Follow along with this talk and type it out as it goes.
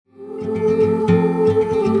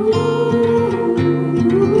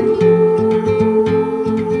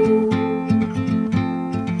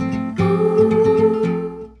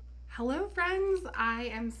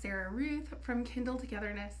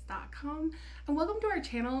and welcome to our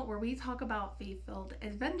channel where we talk about faith-filled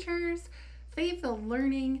adventures, faith-filled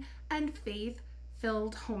learning, and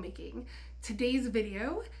faith-filled homemaking. Today's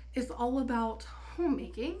video is all about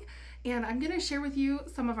homemaking, and I'm going to share with you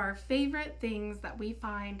some of our favorite things that we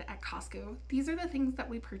find at Costco. These are the things that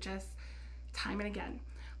we purchase time and again.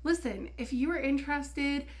 Listen, if you are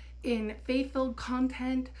interested in faith-filled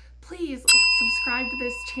content, please subscribe to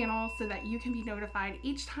this channel so that you can be notified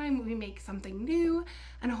each time we make something new,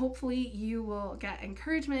 and hopefully you will get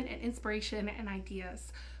encouragement and inspiration and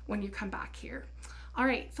ideas when you come back here. All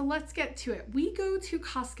right, so let's get to it. We go to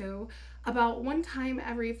Costco about one time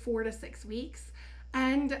every 4 to 6 weeks,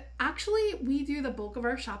 and actually we do the bulk of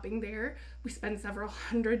our shopping there. We spend several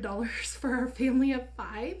 $100s for our family of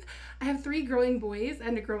 5. I have 3 growing boys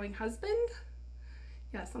and a growing husband.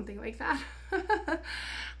 Yeah, something like that.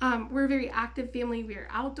 We're a very active family. We are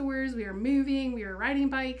outdoors, we are moving, we are riding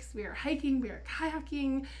bikes, we are hiking, we are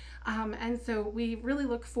kayaking. And so we really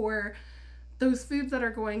look for those foods that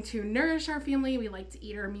are going to nourish our family. We like to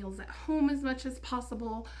eat our meals at home as much as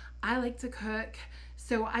possible. I like to cook.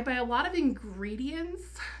 So I buy a lot of ingredients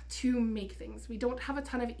to make things. We don't have a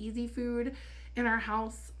ton of easy food in our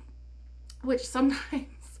house, which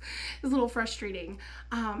sometimes is a little frustrating.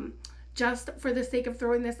 Just for the sake of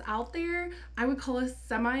throwing this out there, I would call us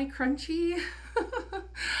semi-crunchy.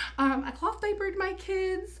 I cloth diapered my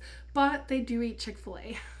kids, but they do eat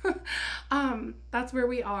Chick-fil-A. That's where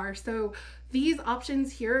we are. So these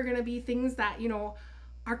options here are going to be things that, you know,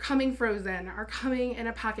 are coming frozen, are coming in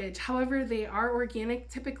a package. However, they are organic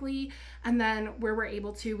typically. And then where we're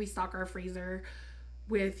able to, we stock our freezer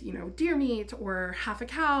with, you know, deer meat or half a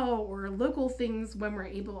cow or local things when we're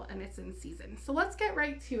able and it's in season. So let's get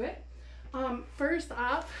right to it. First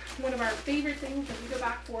up, one of our favorite things that we go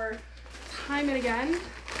back for time and again.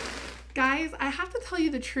 Guys, I have to tell you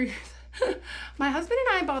the truth. My husband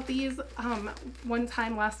and I bought these one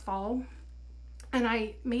time last fall, and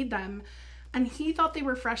I made them, and he thought they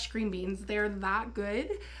were fresh green beans. They're that good.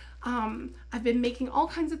 I've been making all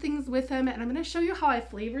kinds of things with them, and I'm going to show you how I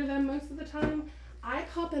flavor them most of the time. I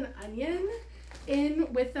pop an onion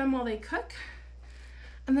in with them while they cook.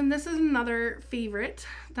 And then this is another favorite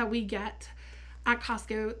that we get at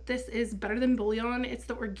Costco. This is Better Than Bouillon. It's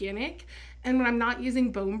the organic. And when I'm not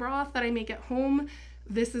using bone broth that I make at home,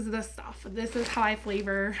 this is the stuff. This is how I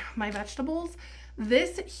flavor my vegetables.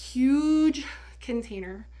 This huge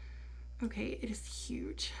container, okay, it is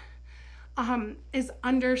huge, is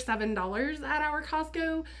under $7 at our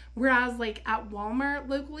Costco. Whereas like at Walmart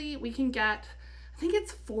locally, we can get, I think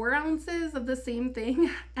it's 4 ounces of the same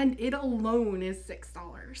thing, and it alone is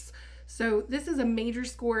 $6. So this is a major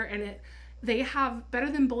score, and they have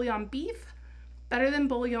Better Than Bouillon beef, Better Than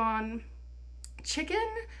Bouillon chicken,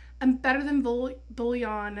 and Better Than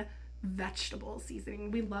Bouillon vegetable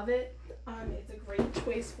seasoning. We love it. It's a great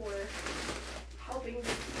choice for helping to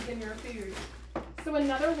season your food. So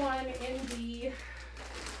another one in the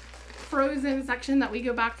frozen section that we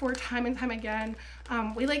go back for time and time again.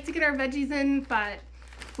 We like to get our veggies in, but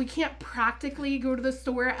we can't practically go to the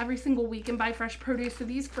store every single week and buy fresh produce. So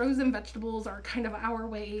these frozen vegetables are kind of our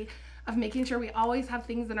way of making sure we always have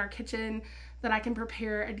things in our kitchen that I can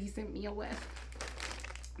prepare a decent meal with.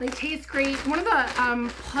 They taste great. One of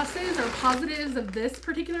the pluses or positives of this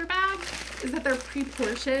particular bag is that they're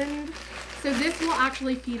pre-portioned. So this will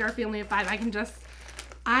actually feed our family of 5.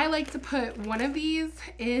 I like to put one of these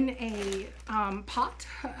in a pot,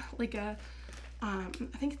 like a, I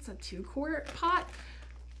think it's a 2-quart pot.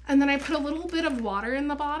 And then I put a little bit of water in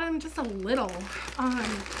the bottom, just a little,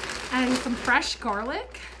 and some fresh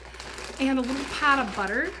garlic and a little pat of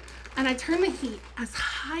butter. And I turn the heat as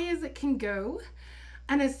high as it can go.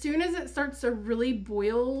 And as soon as it starts to really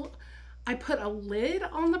boil, I put a lid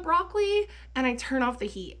on the broccoli and I turn off the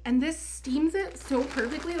heat. And this steams it so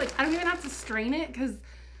perfectly. Like, I don't even have to strain it because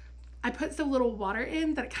I put so little water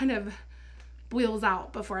in that it kind of boils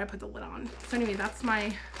out before I put the lid on. So anyway, that's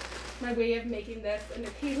my way of making this. And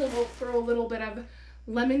occasionally we'll throw a little bit of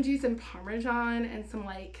lemon juice and Parmesan and some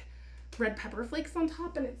like red pepper flakes on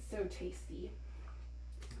top, and it's so tasty.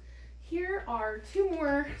 Here are 2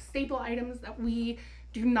 more staple items that we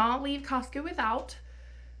do not leave Costco without.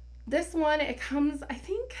 This one, it comes, I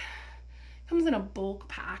think, comes in a bulk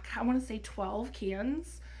pack. I want to say 12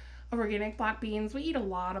 cans of organic black beans. We eat a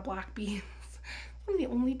lot of black beans. One of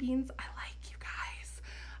the only beans I like, you guys.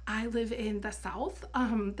 I live in the South,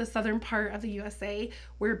 the southern part of the USA,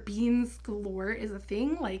 where beans galore is a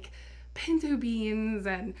thing, like pinto beans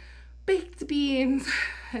and baked beans,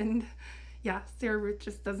 and yeah, Sarah Ruth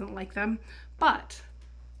just doesn't like them. But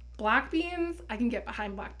black beans, I can get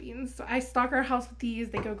behind black beans. So I stock our house with these.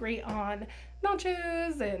 They go great on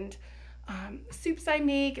nachos and soups I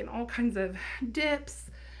make and all kinds of dips.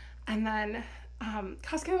 And then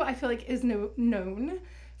Costco, I feel like, is known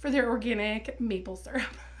for their organic maple syrup.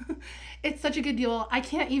 It's such a good deal. I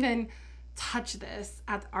can't even touch this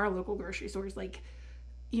at our local grocery stores. Like,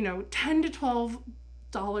 you know, $10 to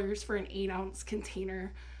 $12 for an 8-ounce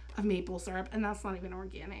container of maple syrup, and that's not even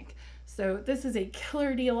organic. So this is a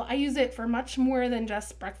killer deal. I use it for much more than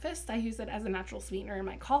just breakfast. I use it as a natural sweetener in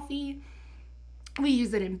my coffee. We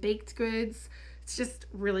use it in baked goods. It's just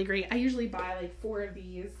really great. I usually buy like 4 of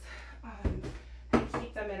these and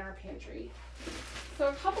keep them in our pantry. So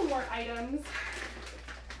a couple more items.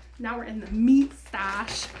 Now we're in the meat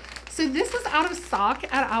stash. So this was out of stock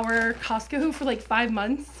at our Costco for like 5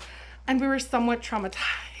 months, and we were somewhat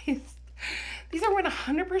traumatized. These are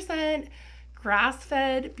 100%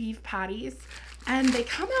 grass-fed beef patties, and they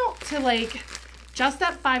come out to like just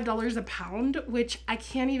at $5 a pound, which I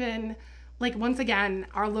can't even, like, once again,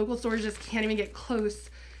 our local stores just can't even get close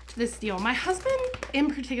to this deal. My husband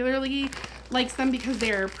in particularly likes them because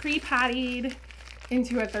they're pre-pattied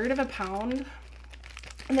into 1/3 of a pound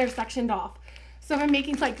and they're sectioned off. So if I'm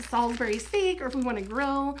making like Salisbury steak or if we want to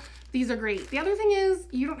grill, these are great. The other thing is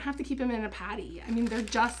you don't have to keep them in a patty. I mean, they're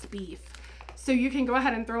just beef. So you can go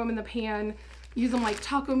ahead and throw them in the pan, use them like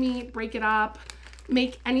taco meat, break it up,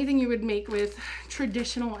 make anything you would make with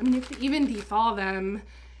traditional. I mean, you can even thaw them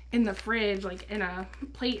in the fridge, like in a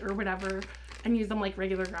plate or whatever, and use them like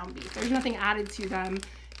regular ground beef. There's nothing added to them.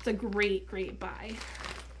 It's a great, great buy.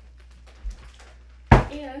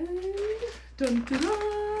 And dun, dun,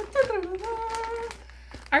 dun, dun, dun, dun.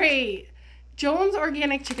 All right, Jones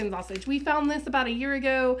organic chicken sausage. We found this about a year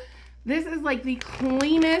ago. This is like the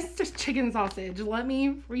cleanest chicken sausage. Let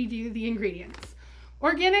me read you the ingredients.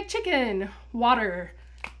 Organic chicken, water,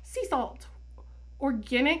 sea salt,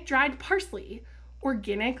 organic dried parsley,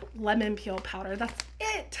 organic lemon peel powder. That's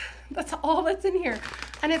it. That's all that's in here.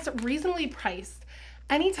 And it's reasonably priced.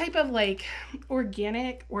 Any type of like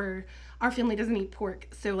organic, or our family doesn't eat pork,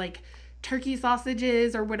 so like turkey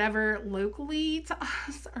sausages or whatever locally to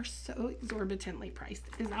us are so exorbitantly priced.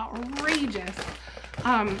 It is outrageous.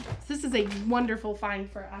 So this is a wonderful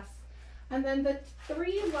find for us. And then the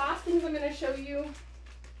 3 last things I'm going to show you.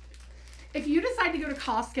 If you decide to go to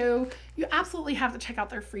Costco, you absolutely have to check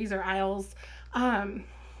out their freezer aisles.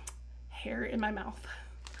 Hair in my mouth.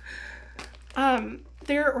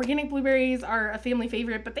 Their organic blueberries are a family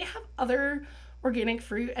favorite, but they have other organic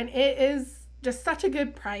fruit, and it is just such a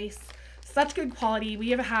good price, such good quality.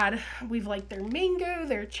 We've liked their mango,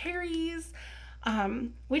 their cherries.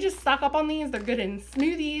 We just stock up on these. They're good in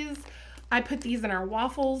smoothies. I put these in our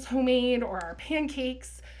waffles, homemade, or our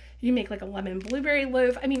pancakes. You make like a lemon blueberry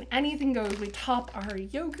loaf. I mean, anything goes. We top our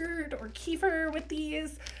yogurt or kefir with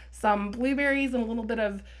these, some blueberries, and a little bit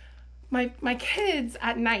of my kids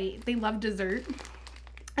at night. They love dessert,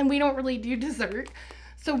 and we don't really do dessert.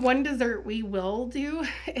 So one dessert we will do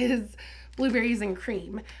is blueberries and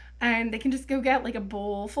cream, and they can just go get like a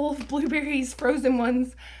bowl full of blueberries, frozen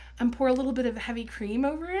ones, and pour a little bit of heavy cream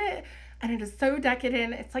over it, and it is so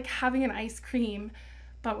decadent. It's like having an ice cream,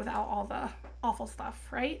 but without all the awful stuff,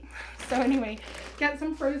 right? So anyway, get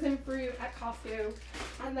some frozen fruit at Costco.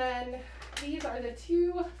 And then these are the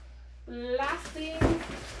 2 last things.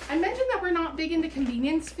 I mentioned that we're not big into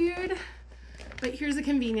convenience food, but here's a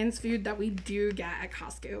convenience food that we do get at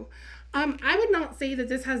Costco. I would not say that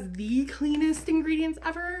this has the cleanest ingredients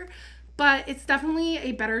ever, but it's definitely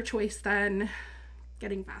a better choice than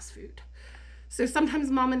getting fast food. So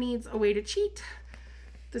sometimes mama needs a way to cheat.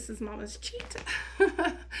 This is mama's cheat.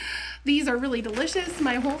 These are really delicious.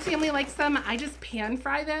 My whole family likes them. I just pan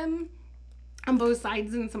fry them on both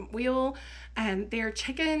sides in some oil, and they're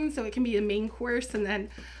chicken, so it can be a main course, and then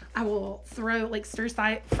I will throw like stir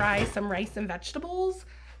fry some rice and vegetables,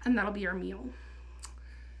 and that'll be our meal.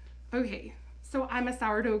 Okay, so I'm a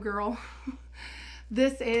sourdough girl.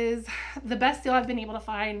 This is the best deal I've been able to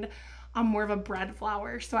find on more of a bread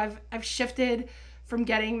flour. So I've shifted from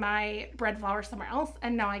getting my bread flour somewhere else,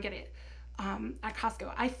 and now I get it at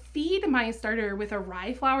Costco. I feed my starter with a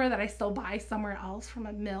rye flour that I still buy somewhere else from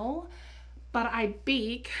a mill, but I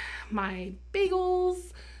bake my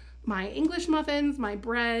bagels, my English muffins, my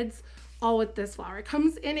breads, all with this flour. It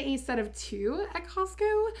comes in a set of 2 at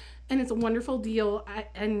Costco, and it's a wonderful deal.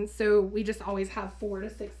 And so we just always have 4 to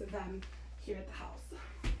 6 of them here at the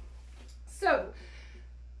house. So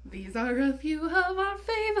these are a few of our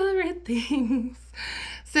favorite things.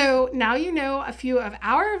 So now you know a few of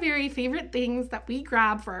our very favorite things that we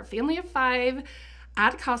grab for our family of 5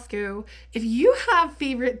 at Costco. If you have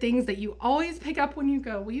favorite things that you always pick up when you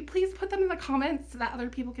go, will you please put them in the comments so that other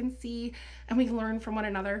people can see and we can learn from one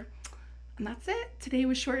another? And that's it. Today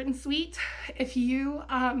was short and sweet. If you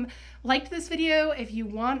liked this video, if you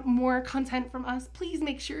want more content from us, please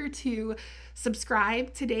make sure to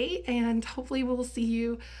subscribe today, and hopefully we'll see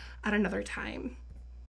you at another time.